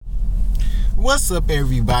What's up,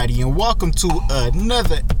 everybody, and welcome to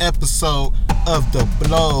another episode of the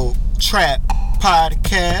Blow Trap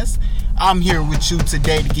Podcast. I'm here with you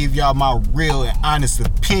today to give y'all my real and honest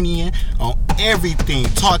opinion on everything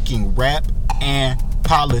talking rap and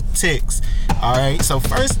politics. Alright, so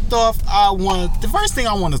first off, the first thing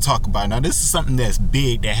I want to talk about, now this is something that's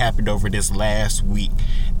big that happened over this last week,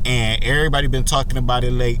 and everybody been talking about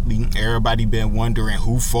it lately. Everybody been wondering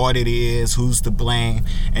who fault it is, who's to blame,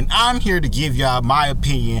 and I'm here to give y'all my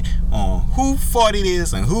opinion on who fault it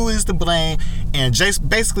is and who is to blame, and just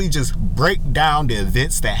basically just break down the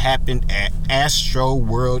events that happened at Astro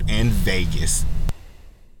World in Vegas.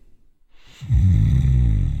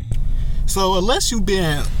 So unless you've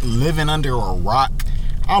been living under a rock,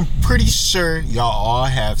 I'm pretty sure y'all all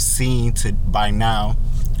have seen by now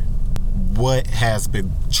what has been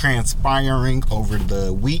transpiring over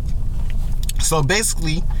the week. So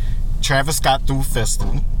basically, Travis Scott threw a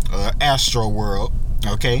festival, Astro World,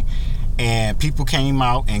 okay? And people came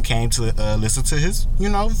out and came to listen to his,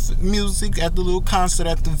 music at the little concert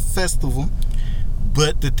at the festival.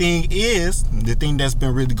 But the thing that's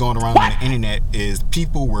been really going around on the internet is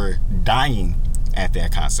people were dying at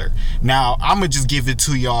that concert. Now, I'm going to just give it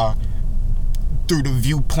to y'all through the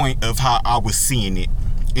viewpoint of how I was seeing it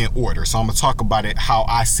in order. So I'm going to talk about it how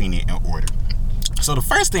I seen it in order. So the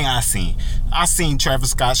first thing I seen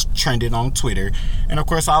Travis Scott trended on Twitter. And of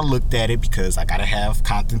course, I looked at it because I got to have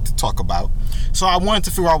content to talk about. So I wanted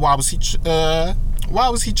to figure out why was he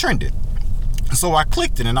trending. So I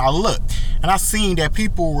clicked it and I looked, and I seen that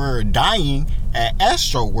people were dying at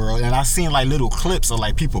Astro World, and I seen like little clips of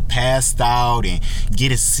like people passed out and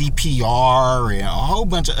get a CPR and a whole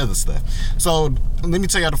bunch of other stuff. So let me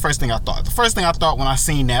tell you the first thing I thought. The first thing I thought when I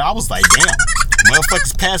seen that, I was like, damn,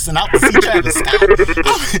 motherfuckers passing out to see Travis Scott.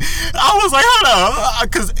 I was like, hold on,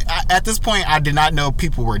 because at this point I did not know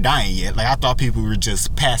people were dying yet. Like, I thought people were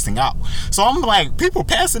just passing out. So I'm like, people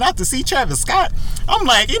passing out to see Travis Scott? I'm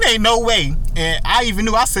like, it ain't no way. And I even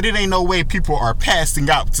knew, I said, it ain't no way people are passing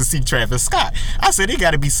out to see Travis Scott. I said, it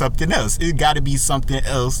got to be something else. It got to be something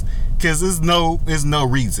else, because there's no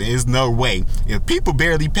reason. There's no way. If people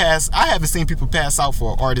barely pass, I haven't seen people pass out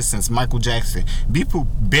for an artist since Michael Jackson. People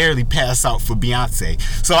barely pass out for Beyonce.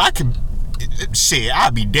 So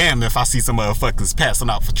I'd be damned if I see some motherfuckers passing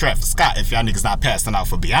out for Travis Scott if y'all niggas not passing out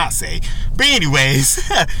for Beyonce. But anyways,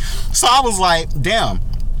 so I was like, damn,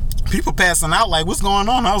 people passing out, like, what's going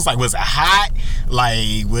on? I was like, was it hot?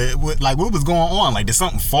 Like, what was going on? Like, did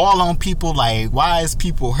something fall on people? Like, why is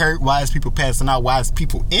people hurt? Why is people passing out? Why is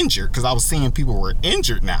people injured? Because I was seeing people were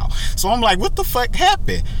injured now. So I'm like, what the fuck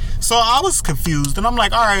happened? So I was confused, and I'm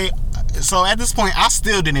like, all right. So at this point, I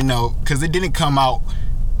still didn't know, because it didn't come out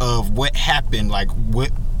of what happened, like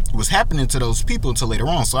what was happening to those people until later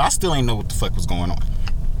on. So I still ain't know what the fuck was going on.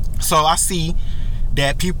 So I see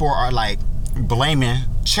that people are like blaming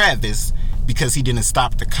Travis because he didn't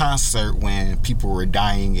stop the concert when people were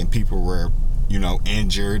dying and people were,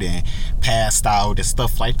 injured and passed out and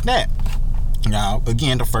stuff like that. Now,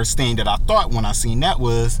 again, the first thing that I thought when I seen that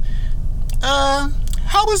was,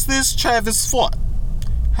 how is this Travis' fault?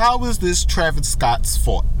 How is this Travis Scott's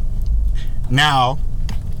fault? Now,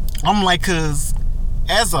 I'm like, cause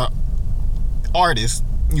as a artist,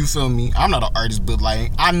 you feel me? I'm not an artist, but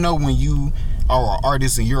like, I know when you are an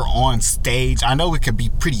artist and you're on stage, I know it can be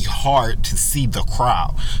pretty hard to see the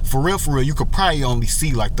crowd. For real, you could probably only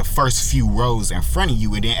see like the first few rows in front of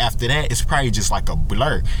you, and then after that, it's probably just like a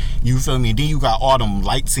blur. You feel me? And then you got all them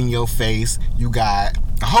lights in your face. You got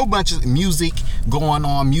a whole bunch of music going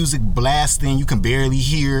on, music blasting. You can barely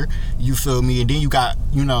hear. You feel me? And then you got,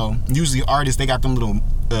 usually artists, they got them little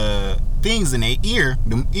things in their ear,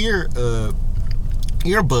 them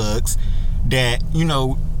earbuds that,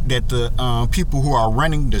 that the people who are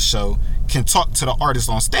running the show can talk to the artist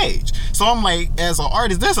on stage. So I'm like, as an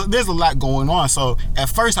artist, there's a lot going on. So at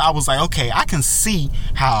first I was like, okay, I can see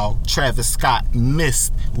how Travis Scott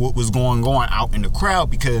missed what was going on out in the crowd,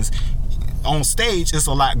 because on stage it's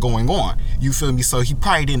a lot going on. You feel me? So he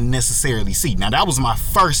probably didn't necessarily see. Now, that was my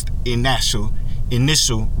first initial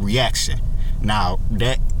reaction. Now,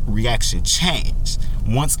 that reaction changed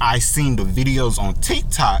once I seen the videos on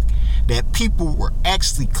TikTok that people were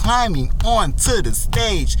actually climbing onto the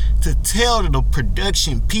stage to tell the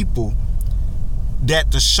production people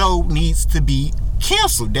that the show needs to be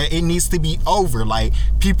canceled, that it needs to be over. Like,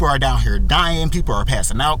 people are down here dying, people are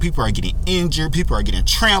passing out, people are getting injured, people are getting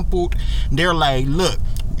trampled. They're like, look,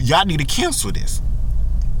 y'all need to cancel this.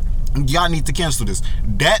 Y'all need to cancel this.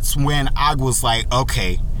 That's when I was like,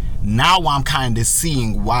 okay, now I'm kind of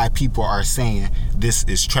seeing why people are saying this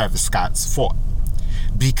is Travis Scott's fault.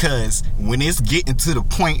 Because when it's getting to the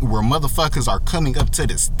point where motherfuckers are coming up to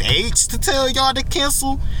the stage to tell y'all to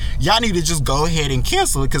cancel, y'all need to just go ahead and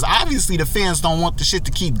cancel it, because obviously the fans don't want the shit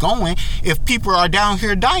to keep going if people are down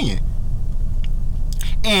here dying.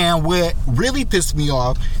 And what really pissed me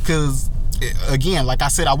off, because again, like I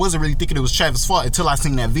said, I wasn't really thinking it was Travis' fault until I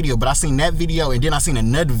seen that video. But I seen that video, and then I seen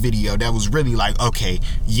another video that was really like, okay,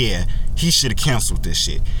 yeah, he should have canceled this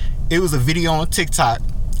shit. It was a video on TikTok,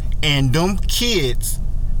 and them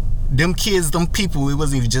people, it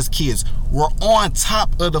wasn't even just kids, were on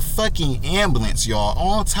top of the fucking ambulance, y'all.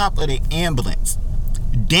 On top of the ambulance,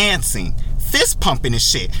 dancing, fist pumping and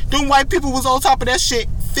shit. Them white people was on top of that shit,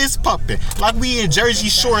 fist pumping, like we in Jersey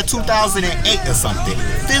Shore 2008 or something,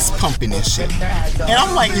 fist pumping and shit. And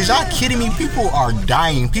I'm like, is y'all kidding me? People are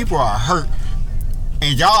dying, people are hurt,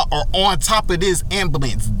 and y'all are on top of this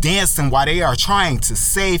ambulance dancing while they are trying to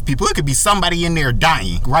save people. It could be somebody in there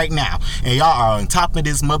dying right now, and y'all are on top of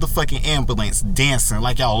this motherfucking ambulance dancing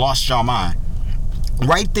like y'all lost y'all mind.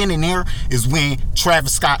 Right then and there is when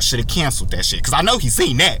Travis Scott should have canceled that shit. Because I know he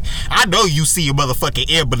seen that. I know you see a motherfucking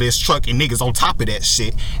ambulance truck and niggas on top of that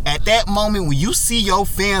shit. At that moment, when you see your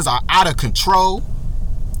fans are out of control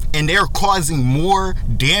and they're causing more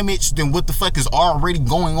damage than what the fuck is already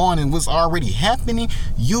going on and what's already happening,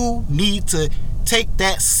 you need to take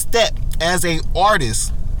that step as a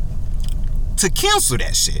artist to cancel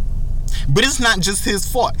that shit. But it's not just his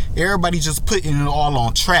fault. Everybody just putting it all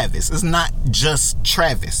on Travis. It's not just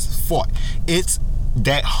Travis' fault. It's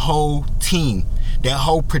that whole team, that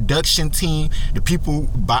whole production team, the people,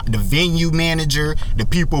 the venue manager, the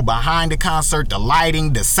people behind the concert, the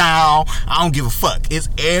lighting, the sound. I don't give a fuck. It's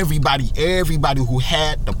everybody who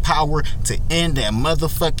had the power to end that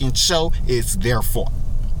motherfucking show. It's their fault.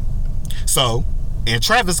 So, and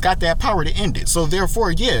Travis got that power to end it. So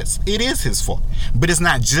therefore, yes, it is his fault. But it's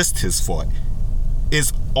not just his fault.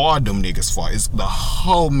 It's all them niggas' fault. It's the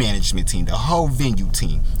whole management team, the whole venue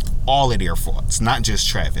team. All of their faults, not just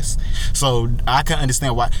Travis. So I can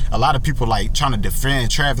understand why a lot of people like trying to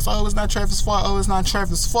defend Travis. Oh, it's not Travis' fault. Oh, it's not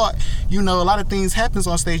Travis' fault. You know, a lot of things happens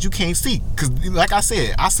on stage you can't see. Because like I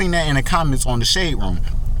said, I seen that in the comments on the Shade Room.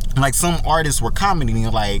 Like some artists were commenting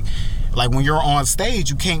like when you're on stage,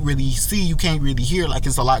 you can't really see, you can't really hear, like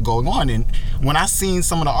it's a lot going on. And when I seen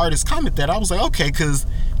some of the artists comment that, I was like, okay, because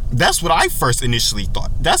that's what I first initially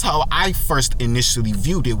thought. That's how I first initially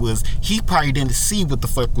viewed it, was he probably didn't see what the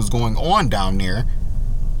fuck was going on down there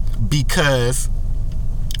because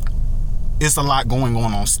it's a lot going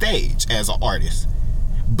on stage as an artist.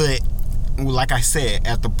 But like I said,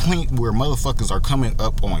 at the point where motherfuckers are coming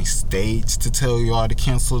up on stage to tell y'all to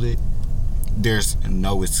cancel it, there's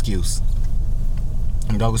no excuse.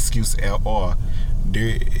 No excuse at all.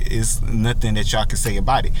 There is nothing that y'all can say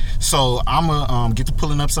about it. So I'm gonna get to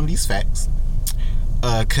pulling up some of these facts,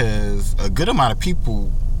 cause a good amount of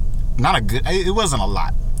people, it wasn't a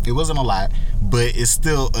lot, but it's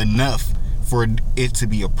still enough for it to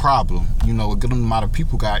be a problem. You know, a good amount of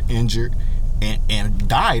people got injured and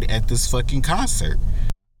died at this fucking concert.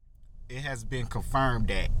 It has been confirmed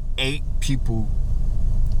that 8 people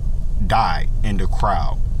died in the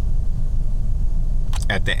crowd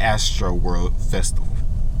at the Astroworld Festival.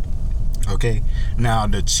 Okay, now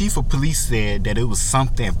the chief of police said that it was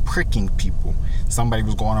something pricking people. Somebody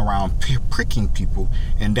was going around pricking people,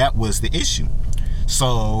 and that was the issue.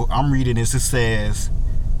 So I'm reading this. It says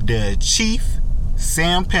the chief,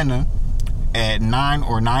 Sam Penna, at 9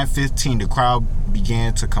 or 9:15, the crowd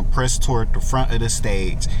began to compress toward the front of the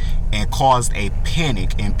stage and caused a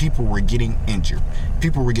panic, and people were getting injured.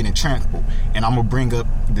 People were getting trampled. And I'm gonna bring up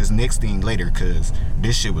this next thing later because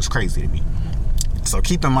this shit was crazy to me. So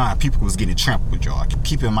keep in mind, people was getting trampled, y'all.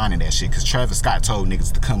 Keep in mind of that shit, because Travis Scott told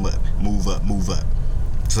niggas to come up, move up, move up.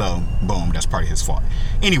 So, boom, that's part of his fault.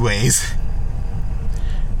 Anyways,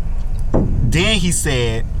 then he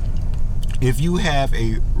said, if you have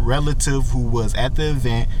a relative who was at the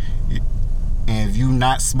event and if you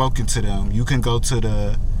not spoken to them, you can go to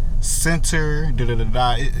the center.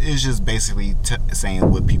 It's just basically saying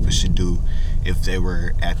what people should do if they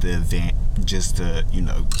were at the event, just to, you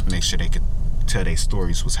know, make sure they could tell their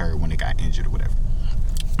stories was heard when they got injured or whatever.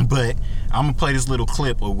 But I'm gonna play this little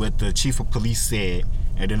clip of what the chief of police said,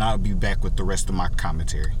 and then I'll be back with the rest of my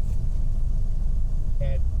commentary.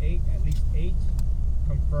 Had at least eight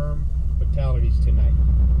confirmed fatalities tonight.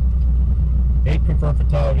 8 confirmed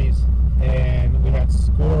fatalities, and we had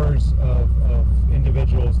scores of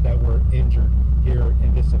individuals that were injured here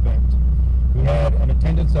in this event. We had an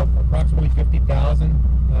attendance of approximately 50,000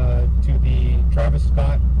 to the Travis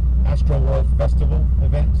Scott Astroworld Festival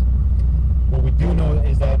event. What we do know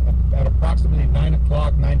is that at approximately 9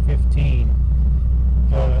 o'clock, 9:15,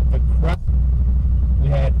 the crowd. We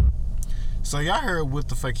had. So y'all heard what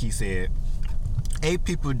the fuck he said. 8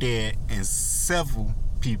 people dead and several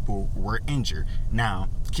people were injured. Now,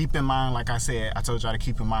 keep in mind, like I said, I told y'all to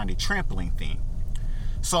keep in mind the trampling thing.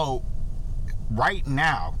 So, right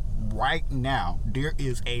now, there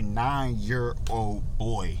is a 9-year-old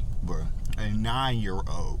boy, bro. A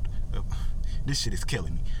 9-year-old. This shit is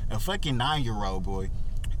killing me. A fucking 9-year-old boy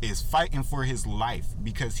is fighting for his life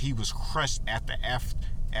because he was crushed at the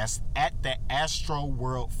Astro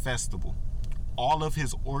World Festival. All of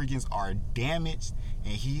his organs are damaged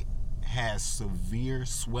and he has severe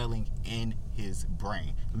swelling in his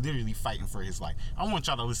brain. Literally fighting for his life. I want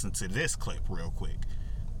y'all to listen to this clip real quick.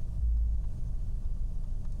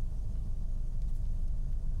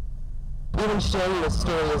 Even sharing this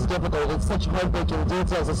story is difficult. It's such heartbreaking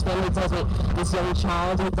details. His family tells me this young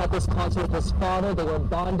child was at this concert with his father. They were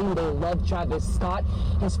bonding. They loved Travis Scott.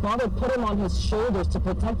 His father put him on his shoulders to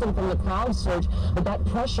protect him from the crowd surge, but that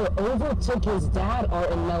pressure overtook his dad,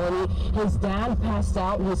 Art and Melanie. His dad passed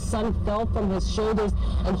out. His son fell from his shoulders,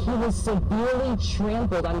 and he was severely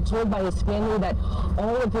trampled. I'm told by his family that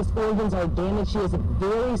all of his organs are damaged. He has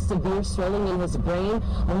very severe swelling in his brain.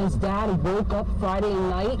 When his dad woke up Friday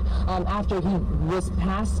night, after he was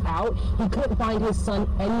passed out, he couldn't find his son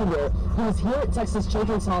anywhere. He was here at Texas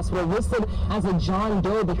Children's Hospital listed as a John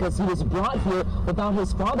Doe because he was brought here without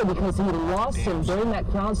his father because he lost him during that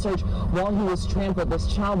crowd surge while he was trampled.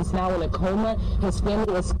 This child is now in a coma. His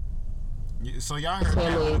family is... So y'all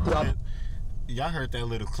heard that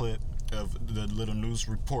little clip of the little news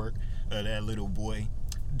report of that little boy.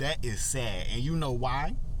 That is sad. And you know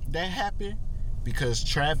why that happened? Because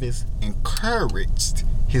Travis encouraged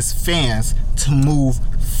his fans to move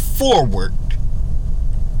forward.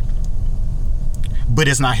 But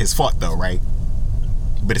it's not his fault though, right?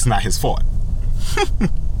 But it's not his fault.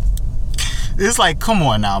 It's like, come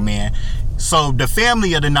on now, man. So the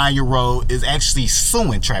family of the 9-year-old is actually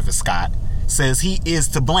suing Travis Scott. Says he is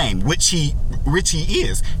to blame, which he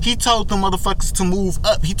is. He told the motherfuckers to move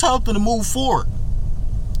up. He told them to move forward.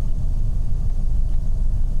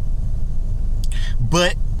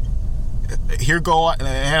 But here go,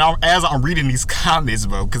 and as I'm reading these comments,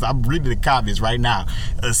 bro, because I'm reading the comments right now,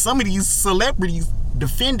 some of these celebrities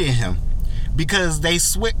defending him because they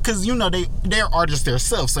swear, because you know they're artists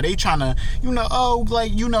themselves, so they trying to, you know, oh,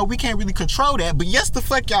 like, you know, we can't really control that. But yes, the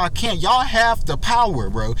fuck y'all can. Y'all have the power,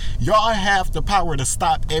 bro. Y'all have the power to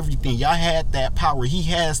stop everything. Y'all had that power. He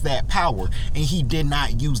has that power, and he did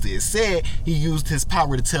not use it. It said he used his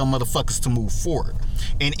power to tell motherfuckers to move forward,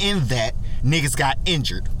 and in that, niggas got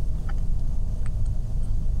injured.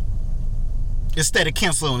 Instead of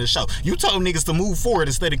canceling the show. You told niggas to move forward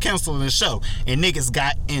instead of canceling the show, and niggas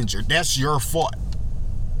got injured. That's your fault.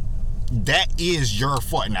 That is your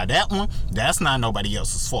fault. Now that one, that's not nobody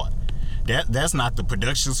else's fault. That's not the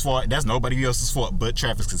production's fault. That's nobody else's fault but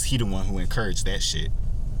Travis, because he the one who encouraged that shit.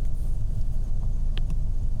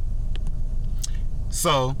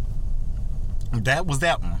 So that was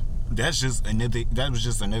that one. That was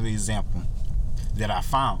just another example that I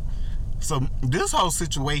found. So this whole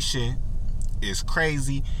situation is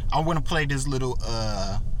crazy. I want to play this little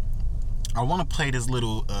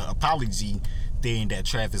apology thing that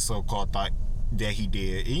Travis so-called thought that he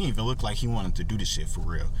did. It didn't even look like he wanted to do this shit for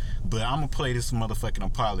real. But I'm gonna play this motherfucking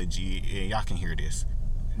apology and y'all can hear this.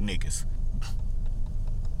 Niggas.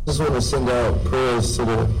 Just want to send out prayers to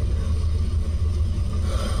the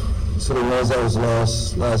ones that was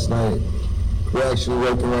lost last night. We're actually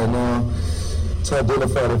working right now to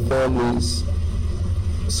identify the families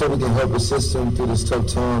so we can help assist them through this tough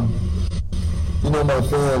time. You know, my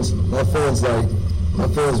fans really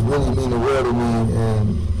mean the world to me,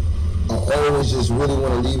 and I always just really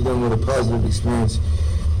want to leave them with a positive experience.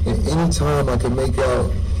 And anytime I can make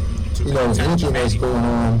out, you know, anything that's going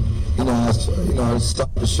on, I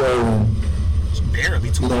stop the show and help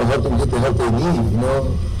them get the help they need, you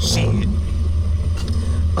know? Shit.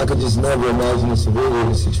 I could just never imagine the severity of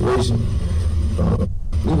the situation.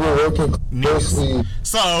 We were working closely.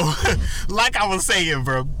 So, like I was saying,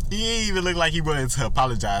 bro, he didn't even look like he wanted to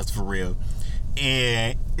apologize for real.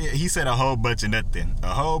 And he said a whole bunch of nothing.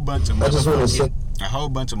 A whole bunch of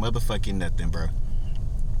motherfucking nothing, bro.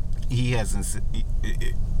 He hasn't...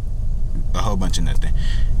 a whole bunch of nothing.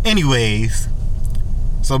 Anyways...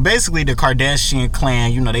 So basically the Kardashian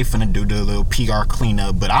clan, you know, they finna do the little PR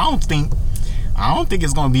cleanup, but I don't think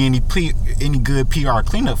it's gonna be any good PR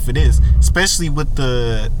cleanup for this, especially with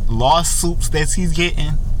the lawsuits that he's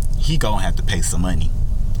getting. He gonna have to pay some money.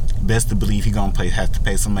 Best to believe he gonna have to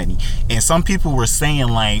pay some money. And some people were saying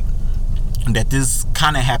like that this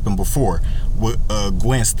kind of happened before. with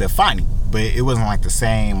Gwen Stefani, but it wasn't like the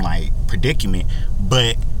same like predicament.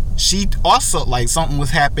 But she also, like, something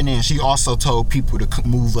was happening. She also told people to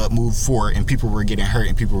move up, move forward, and people were getting hurt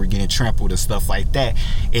and people were getting trampled and stuff like that.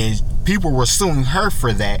 And people were suing her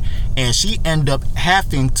for that, and she ended up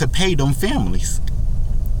having to pay them families.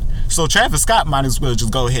 So Travis Scott might as well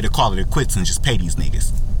just go ahead and call it a quits and just pay these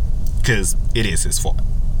niggas, because it is his fault,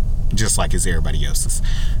 just like it's everybody else's.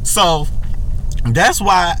 So that's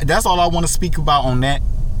all I want to speak about on that,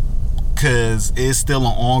 because it's still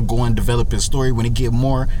an ongoing developing story. When it get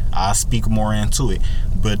more, I'll speak more into it.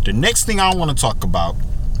 But the next thing I want to talk about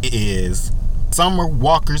is Summer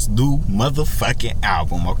Walker's new motherfucking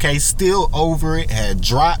album. Okay, Still Over It had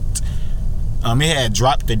dropped. It had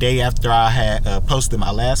dropped the day after I had posted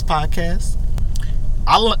my last podcast.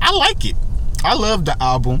 I like it. I love the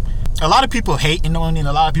album. A lot of people hating on it.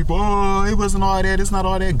 A lot of people, oh, it wasn't all that. It's not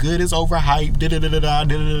all that good. It's overhyped.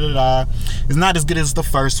 It's not as good as the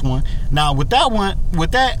first one. Now, with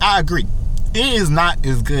that, I agree. It is not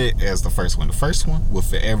as good as the first one. The first one will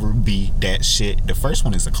forever be that shit. The first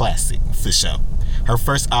one is a classic, for sure. Her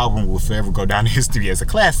first album will forever go down in history as a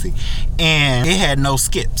classic. And it had no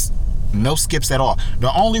skips. No skips at all.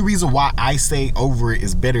 The only reason why I say Over It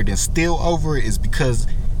is better than Still Over It is because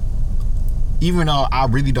even though I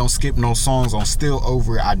really don't skip no songs on Still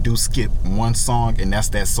Over It, I do skip one song, and that's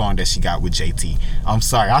that song that she got with JT. I'm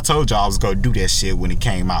sorry, I told y'all I was going to do that shit when it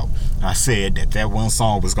came out. I said that one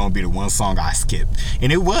song was going to be the one song I skipped,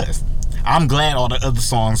 and it was. I'm glad all the other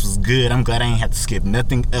songs was good. I'm glad I ain't had to skip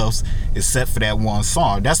nothing else except for that one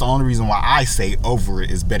song. That's the only reason why I say Over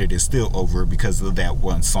It is better than Still Over It, because of that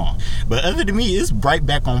one song. But other than me, it's right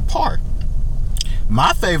back on par.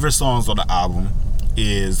 My favorite songs on the album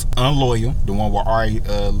is Unloyal, the one with Ari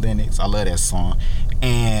Lennox. I love that song.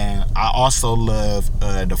 And I also love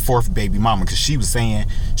The Fourth Baby Mama, because she was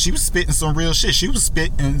spitting some real shit. She was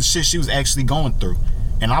spitting shit she was actually going through.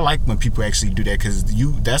 And I like when people actually do that, because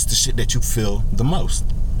that's the shit that you feel the most.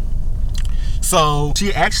 So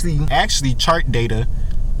she actually chart data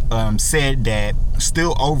said that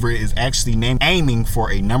Still Over It is actually aiming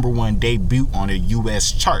for a #1 debut on the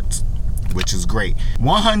US charts, which is great.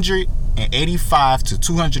 185 to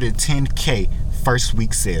 210K first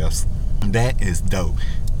week sales. That is dope.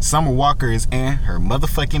 Summer Walker is in her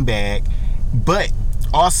motherfucking bag. But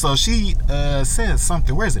also, she said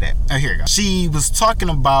something. Where is it at? Oh, here you go. She was talking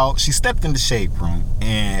about, she stepped in the shade room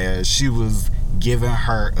and she was giving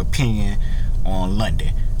her opinion on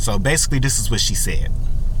London. So basically, this is what she said.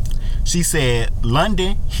 She said,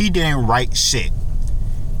 London, he didn't write shit.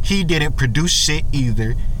 He didn't produce shit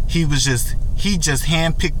either. He just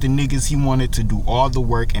handpicked the niggas he wanted to do all the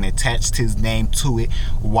work and attached his name to it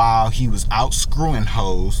while he was out screwing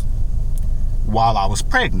hoes while I was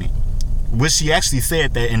pregnant. Which she actually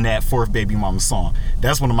said that in that Fourth Baby Mama song.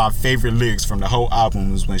 That's one of my favorite lyrics from the whole album,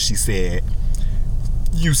 was when she said,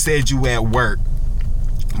 you said you at work,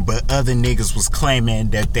 but other niggas was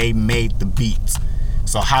claiming that they made the beats.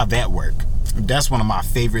 So how that work? That's one of my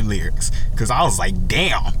favorite lyrics. Because I was like,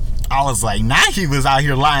 damn. I was like, now he was out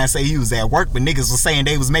here lying, say he was at work, but niggas was saying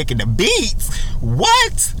they was making the beats.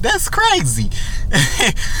 What? That's crazy.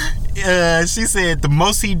 She said the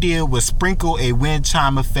most he did was sprinkle a wind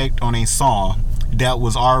chime effect on a song that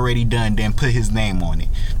was already done, then put his name on it.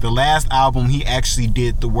 The last album, he actually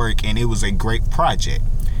did the work, and it was a great project.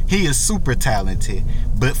 He is super talented,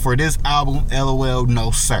 but for this album, LOL,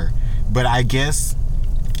 no sir. But I guess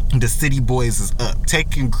the City Boys is up.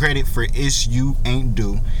 Taking credit for ish you ain't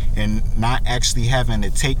do, and not actually having to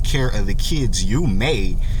take care of the kids you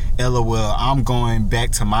made. LOL, I'm going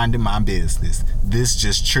back to minding my business. This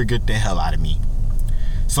just triggered the hell out of me.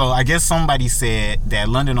 So I guess somebody said that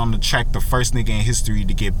London on the Track, the first nigga in history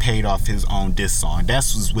to get paid off his own diss song.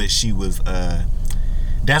 That's what she was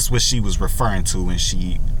referring to when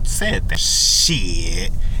she said that.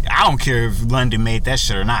 Shit, I don't care if London made that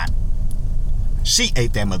shit or not. She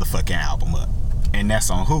ate that motherfucking album up. And that's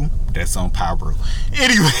on who? That's on Pyro.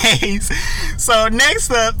 Anyways, so next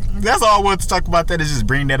up, that's all I wanted to talk about. That is just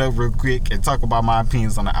bring that up real quick and talk about my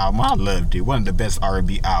opinions on the album. I loved it. One of the best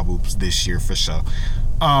R&B albums this year for sure.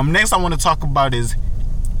 Next I want to talk about is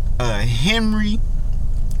Henry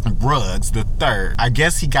Ruggs III. I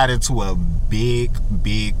guess he got into a big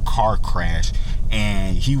car crash,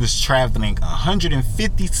 and he was traveling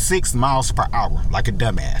 156 miles per hour like a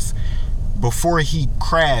dumbass before he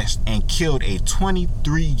crashed and killed a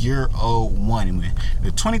 23-year-old woman. The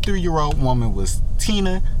 23-year-old woman was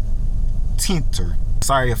Tina Tinter.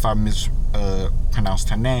 Sorry if I mispronounced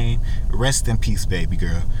her name. Rest in peace, baby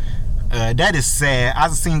girl. That is sad. I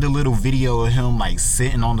seen the little video of him like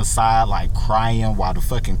sitting on the side like crying while the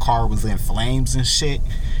fucking car was in flames and shit.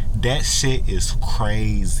 That shit is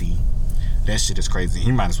crazy. That shit is crazy.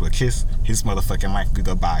 He might as well kiss his motherfucking life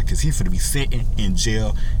goodbye, because he finna be sitting in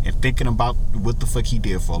jail and thinking about what the fuck he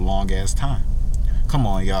did for a long ass time. Come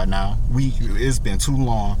on, y'all. Now it's been too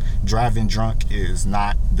long. Driving drunk is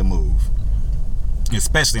not the move,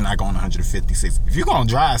 especially not going 156. If you're gonna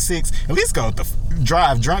drive 6, at least go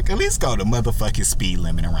drive drunk. At least go the motherfucking speed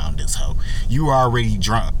limit around this hoe. You are already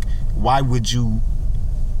drunk. Why would you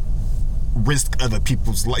risk other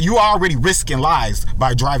people's lives? You are already risking lives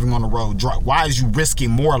by driving on the road drunk. Why is you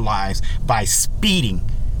risking more lives by speeding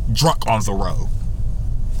drunk on the road?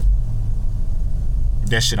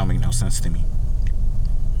 That shit don't make no sense to me.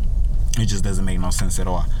 It just doesn't make no sense at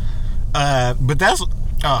all. But that's hold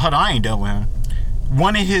on, I ain't done with him.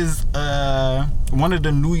 One of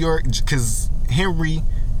the New York, because Henry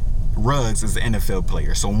Ruggs is an NFL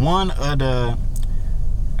player. So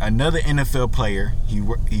another NFL player,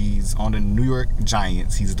 he's on the New York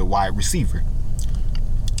Giants. He's the wide receiver.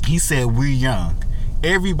 He said, we're young.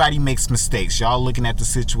 Everybody makes mistakes. Y'all looking at the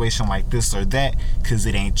situation like this or that because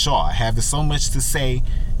it ain't y'all. Having so much to say,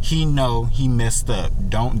 he know he messed up.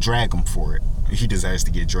 Don't drag him for it. He deserves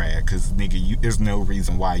to get dragged, because nigga, there's no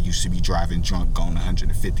reason why you should be driving drunk going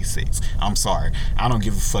 156. I'm sorry. I don't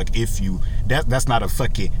give a fuck if you... That's not a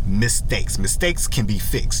fucking mistakes. Mistakes can be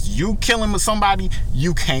fixed. You killing somebody,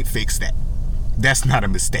 you can't fix that. That's not a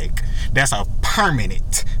mistake. That's a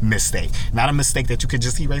permanent mistake. Not a mistake that you could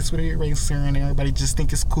just erase with an eraser and everybody just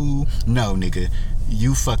think it's cool. No, nigga.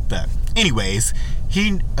 You fucked up. Anyways,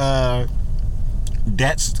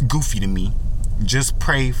 that's goofy to me. Just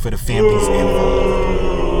pray for the families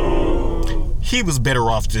involved. He was better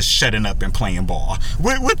off just shutting up and playing ball.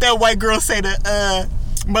 What that white girl say to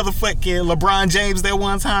motherfucking LeBron James that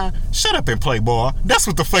one time? Shut up and play ball. That's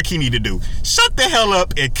what the fuck he need to do. Shut the hell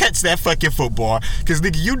up and catch that fucking football. Cause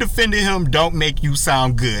nigga, you defending him don't make you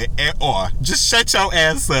sound good at all. Just shut your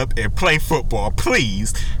ass up and play football,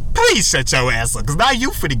 please. Please shut your ass up. Cause now you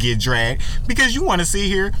finna get dragged because you wanna sit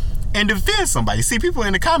here and defend somebody. See, people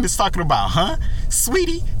in the comments talking about,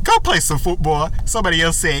 sweetie, go play some football. Somebody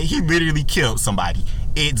else said he literally killed somebody.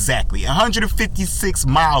 Exactly. 156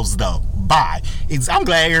 miles though. Bye. I'm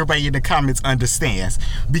glad everybody in the comments understands,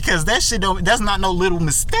 because that shit that's not no little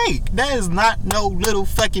mistake. That is not no little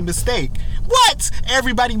fucking mistake. What?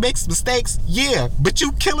 Everybody makes mistakes? Yeah. But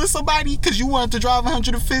you killing somebody because you wanted to drive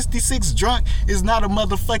 156 drunk is not a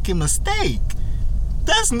motherfucking mistake.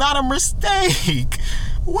 That's not a mistake.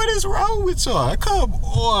 What is wrong with y'all? Come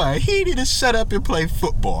on. He need to shut up and play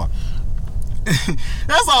football.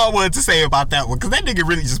 That's all I wanted to say about that one, because that nigga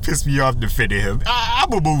really just pissed me off defending him.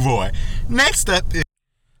 I'm going to move on. Next up is...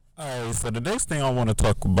 Alright, so the next thing I want to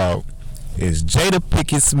talk about is Jada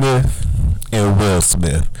Pinkett Smith and Will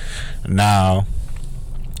Smith. Now,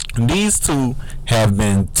 these two have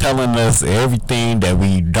been telling us everything that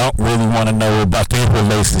we don't really want to know about their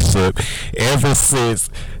relationship ever since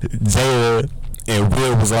Jada and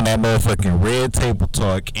Will was on that motherfucking Red Table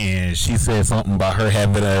Talk, and she said something about her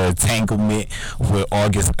having an entanglement with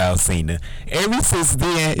August Alsina. Ever since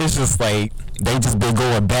then, it's just like they just been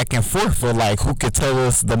going back and forth for like who could tell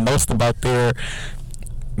us the most about their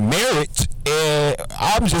marriage. And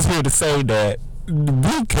I'm just here to say that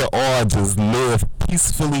we could all just live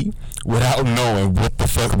peacefully without knowing what the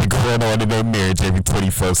fuck be going on in their marriage every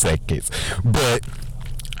 24 seconds. But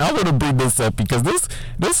I want to bring this up because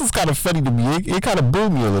this is kind of funny to me. It kind of blew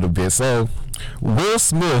me a little bit. So Will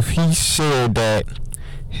Smith, he shared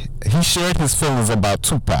his feelings about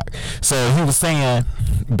Tupac. So he was saying,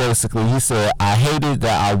 basically, he said, I hated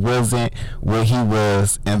that I wasn't where he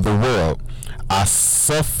was in the world. I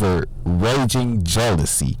suffered raging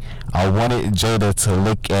jealousy. I wanted Jada to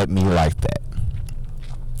look at me like that.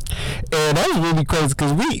 And that was really crazy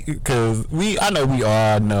because I know we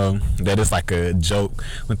all know that it's like a joke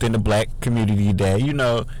within the black community that, you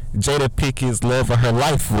know, Jada Pinkett's love of her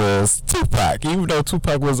life was Tupac. Even though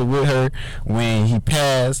Tupac wasn't with her when he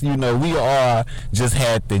passed, you know, we all just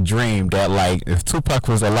had the dream that, like, if Tupac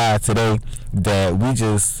was alive today, that we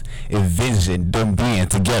just envisioned them being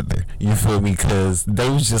together. You feel me? Because they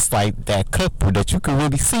was just like that couple that you could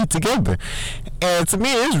really see together. And to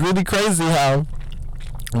me, it's really crazy how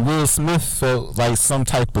Will Smith felt like some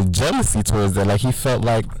type of jealousy towards that. Like he felt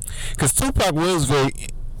like, because Tupac was very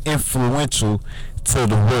influential to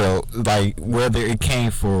the world, like whether it came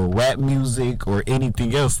for rap music or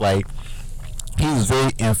anything else, like he was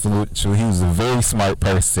very influential. He was a very smart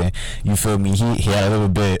person. You feel me? He had a little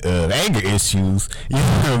bit of anger issues. You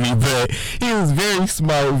feel me? But he was very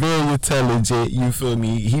smart, very intelligent. You feel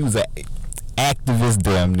me? He was an activist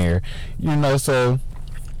damn near. You know, so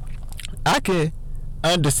I could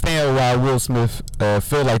understand why Will Smith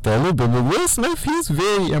feel like that a little bit. But Will Smith, he's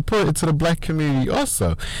very important to the black community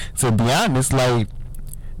also. To be honest, like,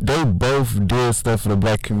 they both did stuff for the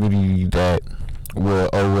black community that we will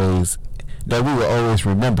always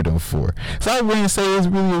remember them for. So I wouldn't say it's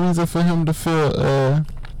really a reason for him to feel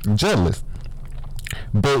jealous.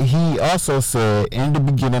 But he also said, in the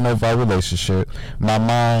beginning of our relationship, my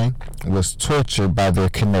mind was tortured by their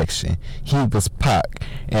connection. He was Pac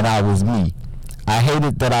and I was me. I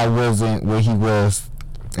hated that I wasn't where he was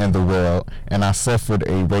in the world, and I suffered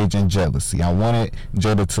a raging jealousy. I wanted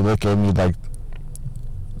Jada to look at me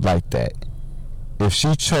like that. If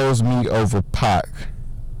she chose me over Pac,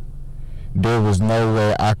 there was no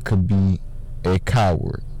way I could be a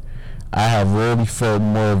coward. I have rarely felt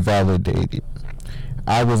more validated.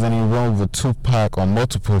 I was in a room with Tupac on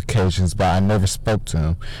multiple occasions, but I never spoke to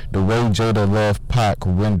him. The way Jada loved Pac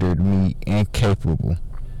rendered me incapable.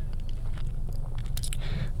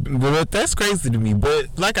 But that's crazy to me.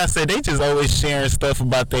 But like I said, they just always sharing stuff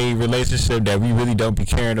about their relationship that we really don't be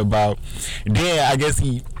caring about. Then I guess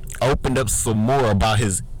he opened up some more about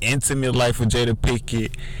his intimate life with Jada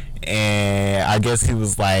Pinkett, and I guess he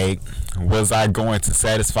was like, was I going to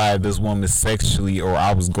satisfy this woman sexually, or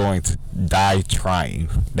I was going to die trying?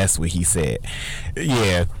 That's what he said.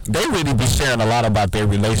 Yeah, they really be sharing a lot about their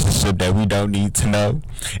relationship that we don't need to know.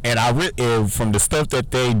 And from the stuff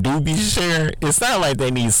that they do be sharing, it sounds like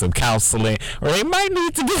they need some counseling, or they might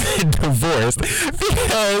need to get a divorce,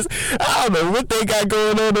 because I don't know what they got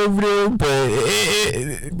going on over there. But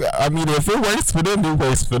I mean, if it works for them, it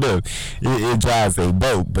works for them. It drives a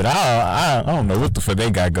boat. But I don't know what the fuck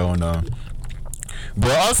they got going on.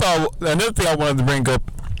 But also, another thing I wanted to bring up,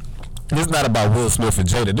 this is not about Will Smith and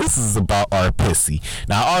Jada. This is about R. Pissy.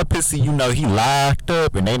 Now, R. Pissy, you know, he locked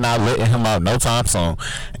up and they not letting him out no time soon.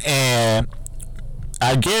 And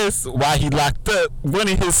I guess while he locked up, one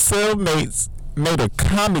of his cellmates made a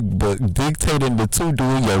comic book dictating the two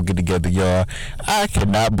doing yoga together, y'all. I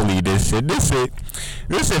cannot believe this shit. This shit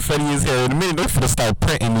funny as hell. In a minute, they're finna start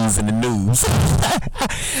printing these in the news.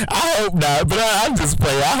 I hope not, but I'm just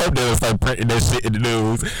playing. I hope they'll start printing that shit in the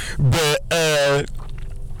news. But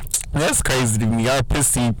that's crazy to me. R.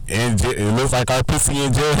 Pissy and it looks like R. Pissy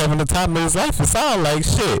in jail having the time of his life. It sounds like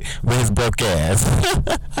shit with his broke ass.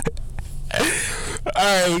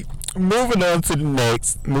 Alright, moving on to the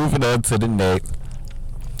next. The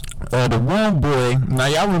one boy, now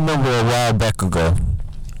y'all remember a while back ago,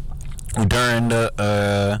 during the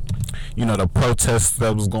the protests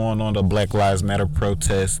that was going on, the Black Lives Matter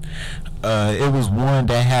protests, it was one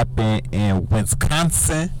that happened in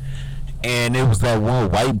Wisconsin. And it was that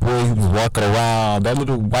one white boy who was walking around. That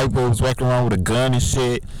little white boy was walking around with a gun and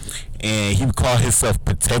shit. And he called himself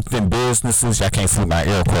protecting businesses. Y'all can't see my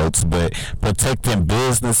air quotes, but protecting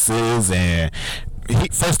businesses. And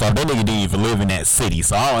first off, that nigga didn't even live in that city.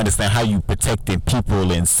 So I don't understand how you protecting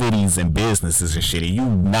people in cities and businesses and shit. And you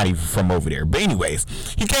not even from over there. But anyways,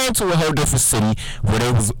 he came to a whole different city where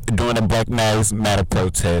they was doing a Black Lives Matter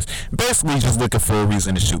protest. Basically just looking for a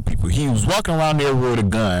reason to shoot people. He was walking around there with a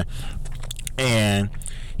gun. And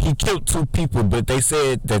he killed two people, but they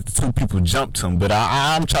said that the two people jumped him. But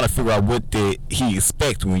I'm trying to figure out what did he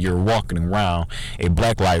expect when you're walking around a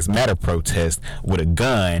Black Lives Matter protest with a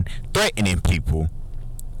gun, threatening people.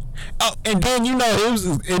 Oh, and then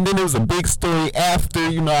there was a big story after,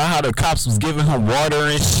 how the cops was giving him water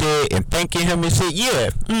and shit and thanking him and shit.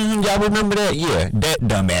 Yeah, y'all remember that? Yeah, that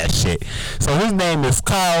dumbass shit. So his name is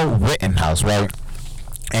Kyle Rittenhouse, right?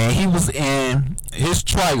 And he was in his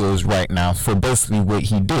trials right now for basically what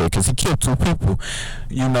he did, because he killed two people,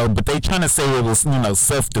 but they trying to say it was,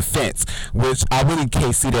 self-defense, which I really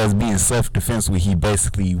can't see that as being self-defense when he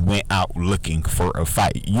basically went out looking for a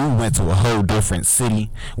fight. You went to a whole different city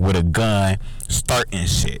with a gun, starting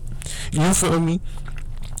shit. You feel me?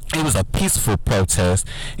 It was a peaceful protest,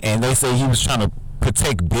 and they say he was trying to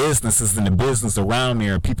protect businesses and the business around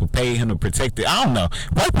there, and people pay him to protect it. I don't know.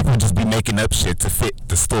 White people just be making up shit to fit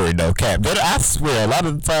the story, though, Cap. But I swear, a lot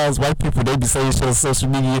of the times, white people, they be saying shit on social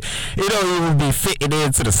media, it don't even be fitting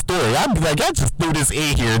into the story. I'd be like, y'all just threw this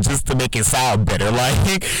in here just to make it sound better. Like,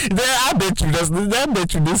 I bet you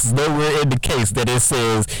this is nowhere in the case that it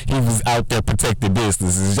says he was out there protecting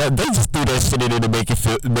businesses. They just threw that shit in there to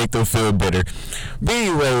make them feel better. But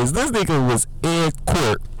anyways, this nigga was in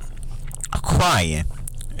court crying.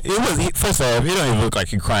 First off, it don't even look like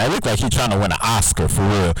he crying. It look like he trying to win an Oscar for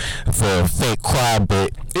real, for a fake cry,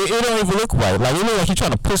 but it don't even look right. Like, it look like he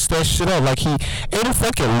trying to push that shit up, like he ate a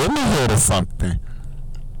fucking lemon head or something.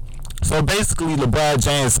 So basically, LeBron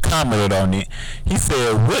James commented on it. He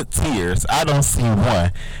said, "What tears? I don't see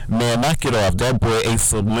one. Man, knock it off. That boy ate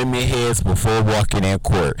some lemon heads before walking in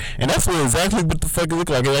court." And that's exactly what the fuck it looked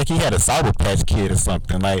like he had a Sour Patch Kid or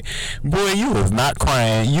something. Like, boy, you was not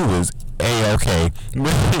crying. You was A-okay.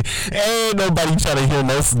 Ain't nobody trying to hear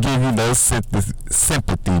give you no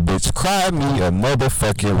sympathy, bitch. Cry me a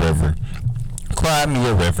motherfucking river. Cry me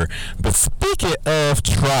a river. But speaking of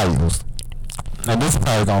trials, and this is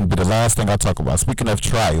probably gonna be the last thing I talk about. Speaking of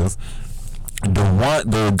trials,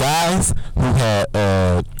 the guys who had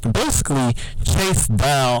basically chased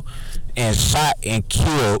down and shot and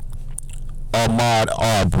killed Ahmaud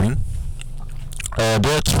Arbery,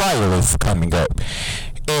 their trial is coming up.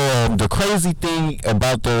 And the crazy thing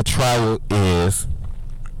about their trial is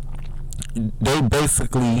they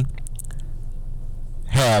basically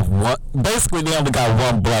have they only got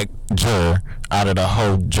one black juror out of the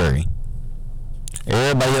whole jury.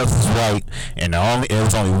 Everybody else is white, and it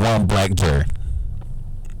was only one black juror.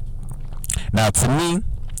 Now, to me,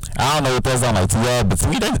 I don't know what that sounds like to y'all, but to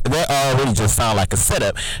me, that already just sound like a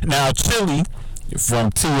setup. Now, Chili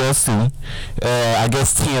from TLC, I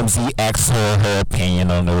guess TMZ asked her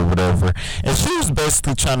opinion on it or whatever, and she was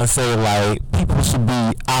basically trying to say, like, people should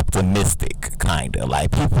be optimistic, kind of.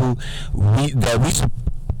 Like, we should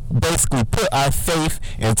basically put our faith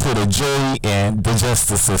into the jury and the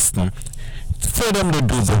justice system for them to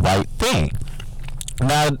do the right thing.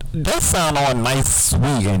 Now, that sound all nice,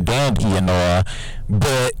 sweet, and dandy and all,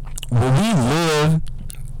 but when we live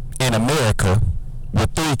in America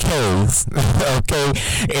with 3 Ks, okay,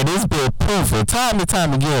 and it's been proven time and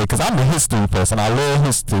time again, because I'm a history person, I love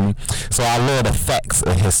history, so I love the facts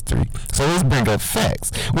of history. So let's bring up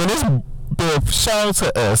facts. When it's been shown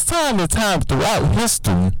to us time and time throughout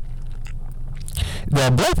history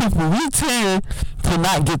that black people, we tend to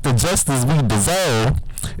not get the justice we deserve,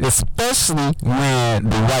 especially when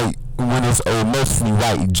it's a mostly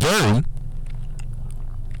white jury.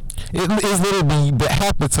 It's literally that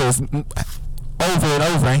happened to us over and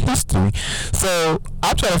over in history. So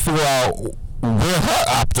I'm trying to figure out where her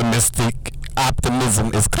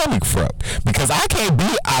optimism is coming from, because I can't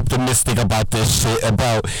be optimistic about this shit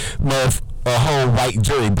about a whole white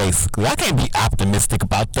jury. Basically, I can't be optimistic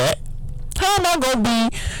about that. How am I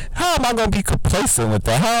gonna be complacent with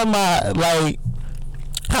that?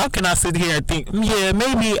 How can I sit here and think, yeah,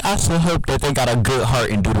 maybe I should hope that they got a good heart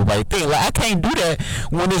and do the right thing? Like, I can't do that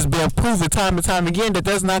when it's been proven time and time again that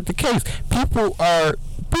that's not the case. People are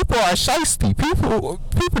shiesty. People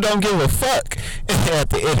don't give a fuck at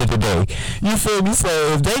the end of the day. You feel me? So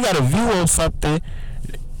if they got a view on something,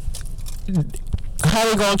 how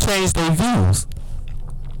they gonna change their views?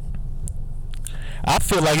 I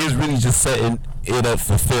feel like it's really just setting it up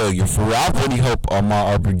for failure. For real, I really hope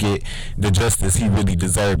Ahmaud Arbery get the justice he really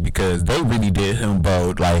deserved, because they really did him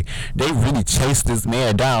bold. Like, they really chased this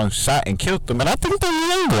man down, shot and killed him, and I think they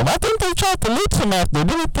hanged him. I think they tried to lynch him after,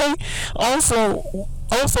 didn't they? Also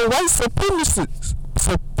white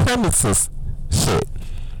supremacist shit.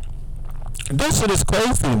 That shit is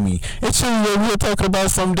crazy to me. It's we're talking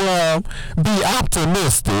about some damn be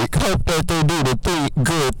optimistic, hope that they do the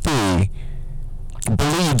good thing.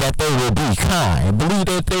 Believe that they will be kind. Believe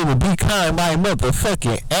that they will be kind. My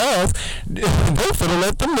motherfucking ass. They finna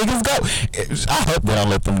let them niggas go. I hope they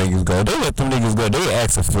don't let them niggas go. They let them niggas go. They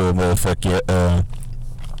asking for a motherfucking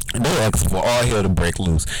they asking for all hell to break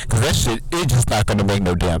loose. Cause that shit, it just not gonna make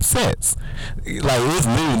no damn sense. Like, it's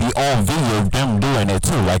literally on video of them doing it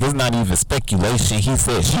too. Like, it's not even speculation. He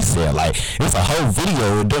said, she said. Like, it's a whole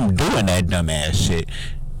video of them doing that dumb ass shit.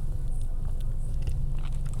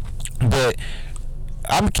 But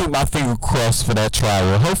I'm gonna keep my finger crossed for that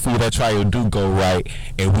trial. Hopefully that trial do go right,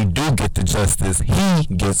 and we do get the justice. He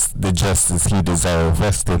gets the justice he deserves.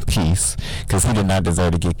 Rest in peace, because he did not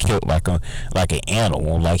deserve to get killed like an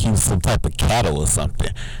animal, like he was some type of cattle or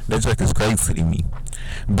something. That just is crazy to me.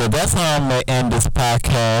 But that's how I'm gonna end this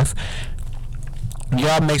podcast.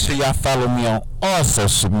 Y'all make sure y'all follow me on all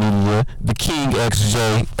social media. The King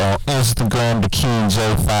XJ on Instagram, the King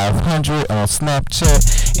J500 on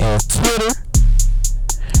Snapchat and Twitter.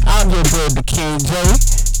 I'm your boy, the King J,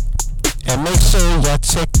 and make sure y'all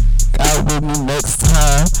check out with me next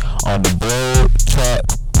time on the Blood Trap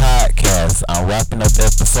Podcast. I'm wrapping up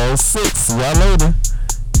episode 6. See y'all later.